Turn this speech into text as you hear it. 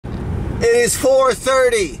It is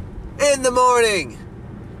 4:30 in the morning.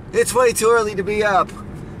 It's way too early to be up.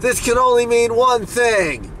 This can only mean one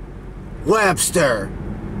thing. Webster.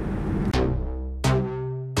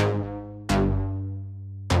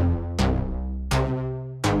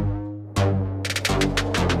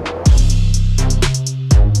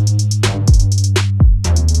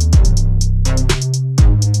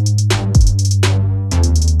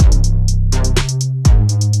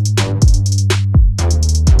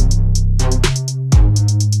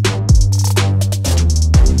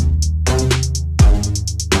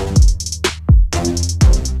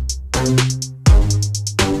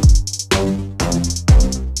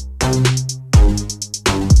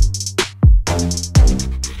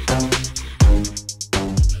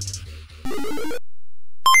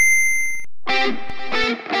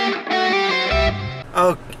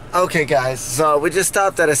 Okay guys, so we just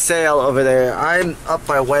stopped at a sale over there. I'm up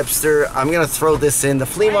by Webster. I'm gonna throw this in the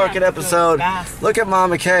flea market episode. Look at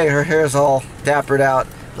Mama Kay, her hair's all dappered out.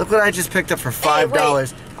 Look what I just picked up for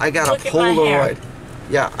 $5. I got a Polaroid.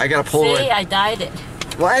 Yeah, I got a Polaroid. See, I dyed it.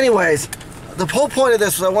 Well anyways, the whole point of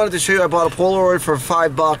this was I wanted to show you I bought a Polaroid for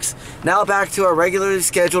 $5. Now back to our regularly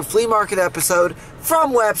scheduled flea market episode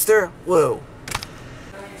from Webster. Woo.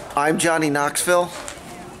 I'm Johnny Knoxville,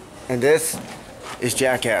 and this is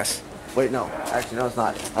Jackass. Wait, no. Actually, no, it's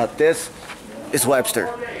not. This is Webster.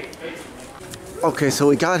 Okay, so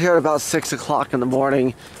we got here at about 6 o'clock in the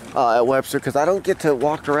morning at Webster because I don't get to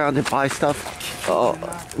walk around and buy stuff.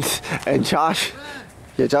 And Josh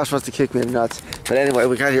wants to kick me in the nuts. But anyway,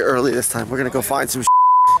 we got here early this time. We're going to go find some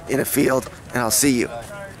in a field, and I'll see you.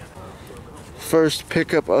 First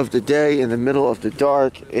pickup of the day in the middle of the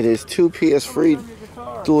dark. It is 2 PS3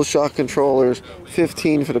 DualShock controllers,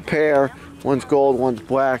 15 for the pair. One's gold, one's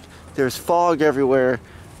black. There's fog everywhere.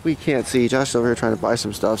 We can't see. Josh is over here trying to buy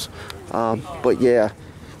some stuff. But yeah,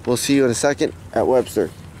 we'll see you in a second at Webster.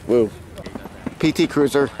 Woo. PT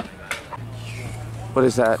Cruiser. What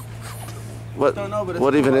is that?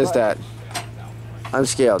 What even is that? I'm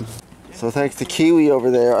scared. So thanks to Kiwi over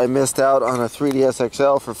there, I missed out on a 3DS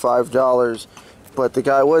XL for $5. But the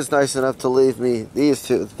guy was nice enough to leave me these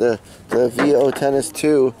two, the VO Tennis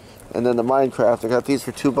 2 and then the Minecraft. I got these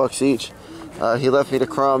for $2 each. He left me the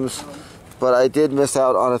crumbs, but I did miss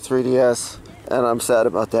out on a 3DS, and I'm sad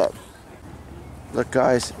about that. Look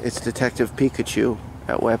guys, it's Detective Pikachu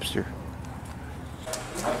at Webster.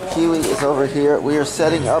 Kiwi is over here. We are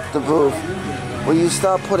setting up the booth. Will you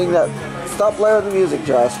stop blaring the music,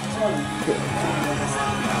 Josh?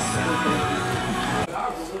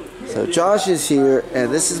 So Josh is here,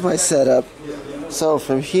 and this is my setup. So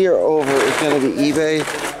from here over is going to be eBay.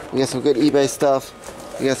 We got some good eBay stuff.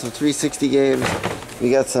 We got some 360 games.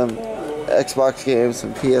 We got some Xbox games,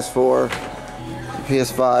 some PS4, some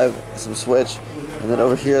PS5, some Switch, and then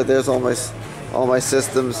over here there's all my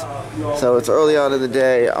systems. So it's early on in the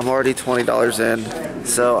day. I'm already $20 in,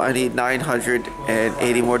 so I need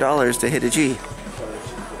 $980 more to hit a G.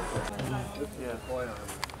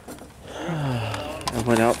 I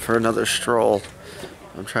went out for another stroll.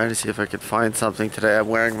 I'm trying to see if I could find something today. I'm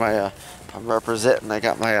wearing my I'm representing. I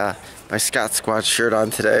got my my Scott Squad shirt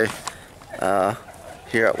on today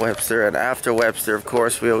here at Webster. And after Webster, of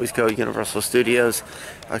course, we always go Universal Studios.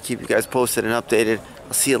 I'll keep you guys posted and updated.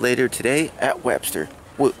 I'll see you later today at Webster.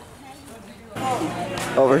 Woo.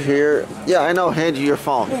 Over here, yeah, I know, hand you your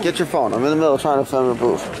phone. Get your phone. I'm in the middle of trying to film a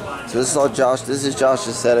booth. So this is all Josh. This is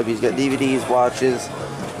Josh's setup. He's got DVDs, watches,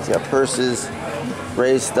 he's got purses,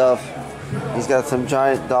 raised stuff. He's got some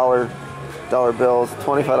giant dollar bills,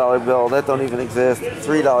 $25 bill, that don't even exist,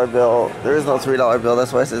 $3 bill, there is no $3 bill,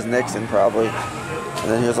 that's why it says Nixon probably.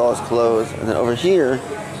 And then here's all his clothes. And then over here,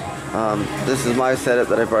 this is my setup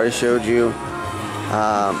that I've already showed you.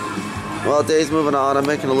 Well, day's moving on, I'm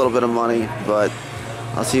making a little bit of money, but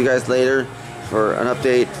I'll see you guys later for an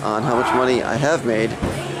update on how much money I have made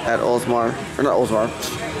at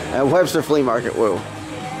at Webster Flea Market. Woo.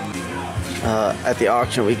 At the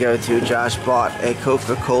auction we go to, Josh bought a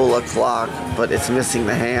Coca-Cola clock, but it's missing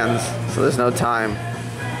the hands, so there's no time.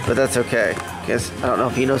 But that's okay, because I don't know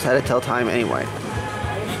if he knows how to tell time anyway.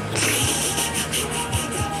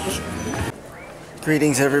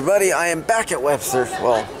 Greetings everybody, I am back at Webster.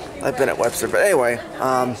 Well, I've been at Webster, but anyway.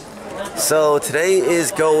 So today is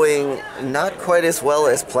going not quite as well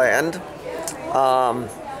as planned,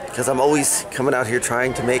 because I'm always coming out here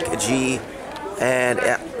trying to make a G, and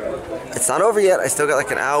it's not over yet. I still got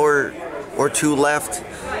like an hour or two left,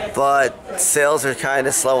 but sales are kind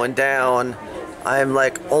of slowing down. I'm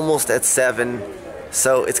like almost at 7,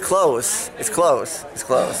 so it's close. It's close,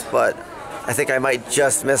 but I think I might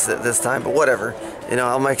just miss it this time, but whatever. You know,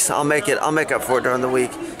 I'll make up for it during the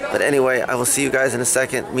week. But anyway, I will see you guys in a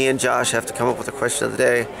second. Me and Josh have to come up with a question of the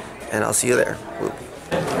day, and I'll see you there. Woo.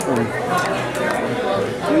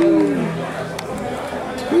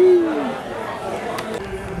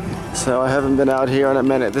 So I haven't been out here in a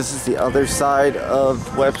minute. This is the other side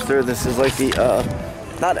of Webster. This is like the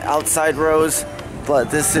not outside rows, but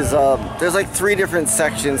this is there's like 3 different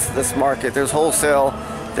sections to this market. There's wholesale,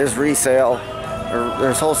 there's resale, or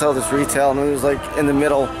there's wholesale, there's retail, and then there's like in the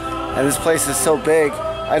middle. And this place is so big.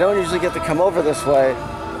 I don't usually get to come over this way,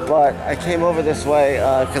 but I came over this way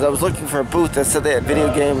because I was looking for a booth that said they had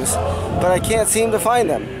video games, but I can't seem to find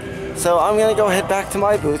them. So I'm gonna go head back to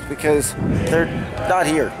my booth because they're not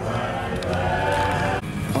here.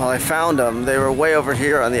 Well, I found them. They were way over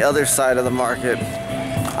here on the other side of the market.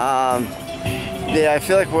 Yeah, I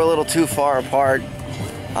feel like we're a little too far apart.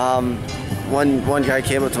 One guy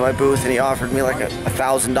came up to my booth and he offered me like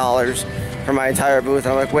 $1,000 for my entire booth.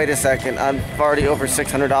 And I'm like, wait a second, I'm already over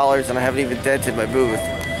 $600 and I haven't even dented my booth.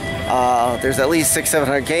 There's at least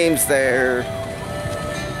 600-700 games there.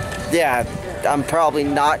 Yeah, I'm probably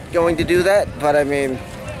not going to do that, but I mean,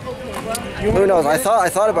 who knows? I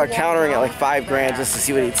thought about countering at like $5 just to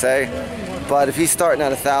see what he'd say. But if he's starting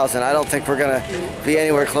at $1,000, I don't think we're gonna be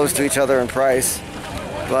anywhere close to each other in price.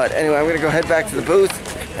 But anyway, I'm gonna go head back to the booth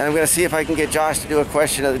and I'm gonna see if I can get Josh to do a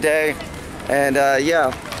question of the day. And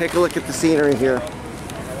yeah, take a look at the scenery here.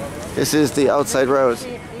 This is the outside rows.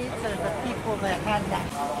 These are the people that had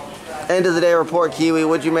that. End of the day report, Kiwi.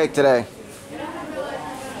 What'd you make today?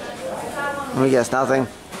 Let me guess, nothing?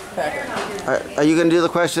 Are you going to do the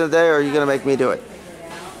question of the day, or are you going to make me do it?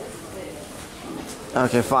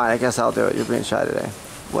 Okay, fine. I guess I'll do it. You're being shy today.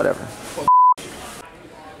 Whatever.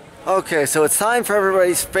 Okay, so it's time for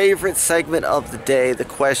everybody's favorite segment of the day, the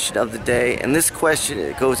question of the day. And this question,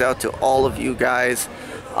 it goes out to all of you guys.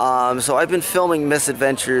 So I've been filming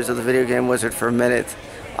Misadventures of the video game Wizzard for a minute.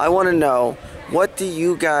 I want to know, what do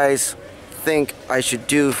you guys think I should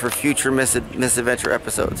do for future Misadventure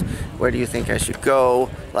episodes? Where do you think I should go?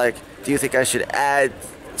 Like, do you think I should add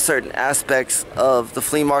certain aspects of the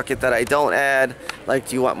flea market that I don't add? Like,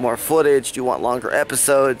 do you want more footage? Do you want longer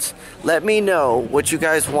episodes? Let me know what you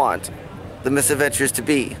guys want the Misadventures to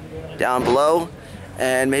be down below,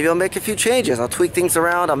 and maybe I'll make a few changes. I'll tweak things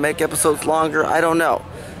around. I'll make episodes longer. I don't know.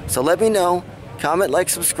 So let me know. Comment, like,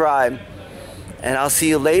 subscribe, and I'll see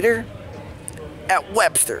you later at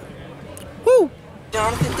Webster. Woo!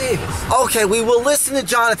 Jonathan Davis. Okay, we will listen to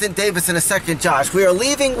Jonathan Davis in a second, Josh. We are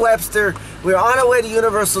leaving Webster. We are on our way to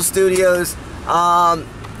Universal Studios.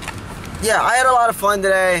 Yeah, I had a lot of fun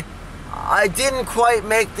today. I didn't quite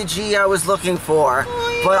make the G I was looking for,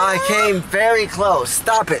 but I came very close.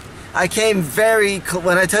 Stop it. I came very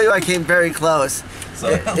when I tell you I came very close,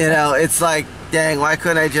 you know, it's like, dang, why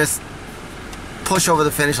couldn't I just push over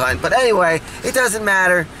the finish line? But anyway, it doesn't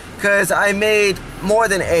matter, because I made more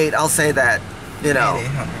than 8, I'll say that. You know, You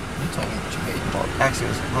told me what you made. well, actually, it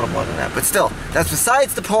was a little more than that, but still, that's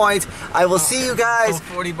besides the point. I will see you guys. So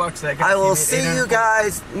 $40. I will see you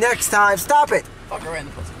guys next time. Stop it! Fuck around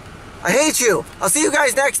the pussy. I hate you. I'll see you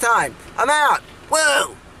guys next time. I'm out.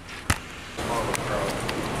 Woo!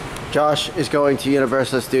 Josh is going to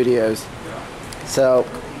Universal Studios, so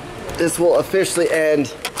this will officially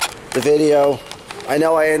end the video. I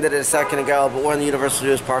know I ended it a second ago, but we're in the Universal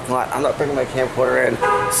Studios parking lot. I'm not bringing my camcorder in,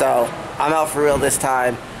 so I'm out for real this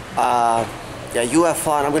time. Yeah, you have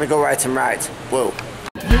fun. I'm gonna go ride some rides. Whoa.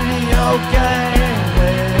 Video game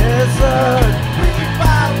Wizzard. We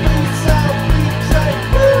buy, we sell, we trade.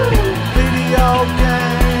 Woo! Video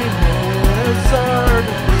game Wizzard.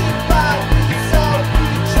 We buy, we sell, we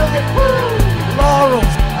trade. Woo!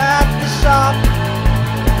 Laurel's at the shop.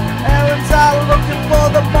 Aaron's out looking for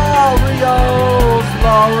the Marios.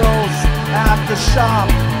 Laurel's at the shop.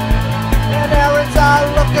 And Aaron's out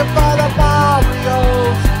looking for the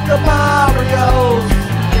Marios. The Marios.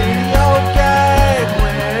 Video game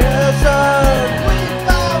Wizzard. We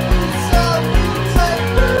buy, we sell, we trade.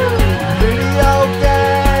 Woo! Video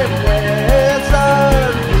game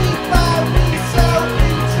Wizzard. We buy, we sell, we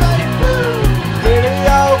trade. Woo!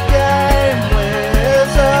 Video game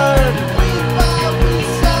Wizzard. We buy, we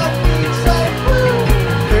sell, we trade. Woo!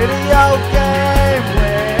 Video game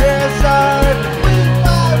Wizzard. We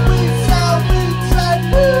buy, we sell, we trade.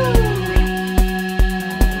 Woo!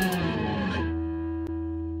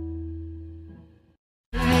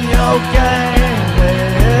 Video game